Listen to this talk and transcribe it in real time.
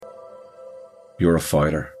You're a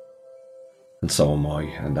fighter, and so am I,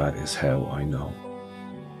 and that is how I know.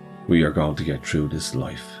 We are going to get through this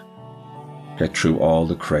life, get through all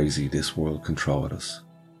the crazy this world can throw at us.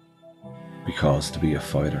 Because to be a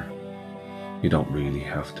fighter, you don't really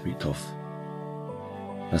have to be tough.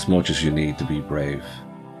 As much as you need to be brave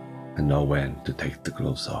and know when to take the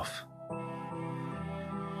gloves off.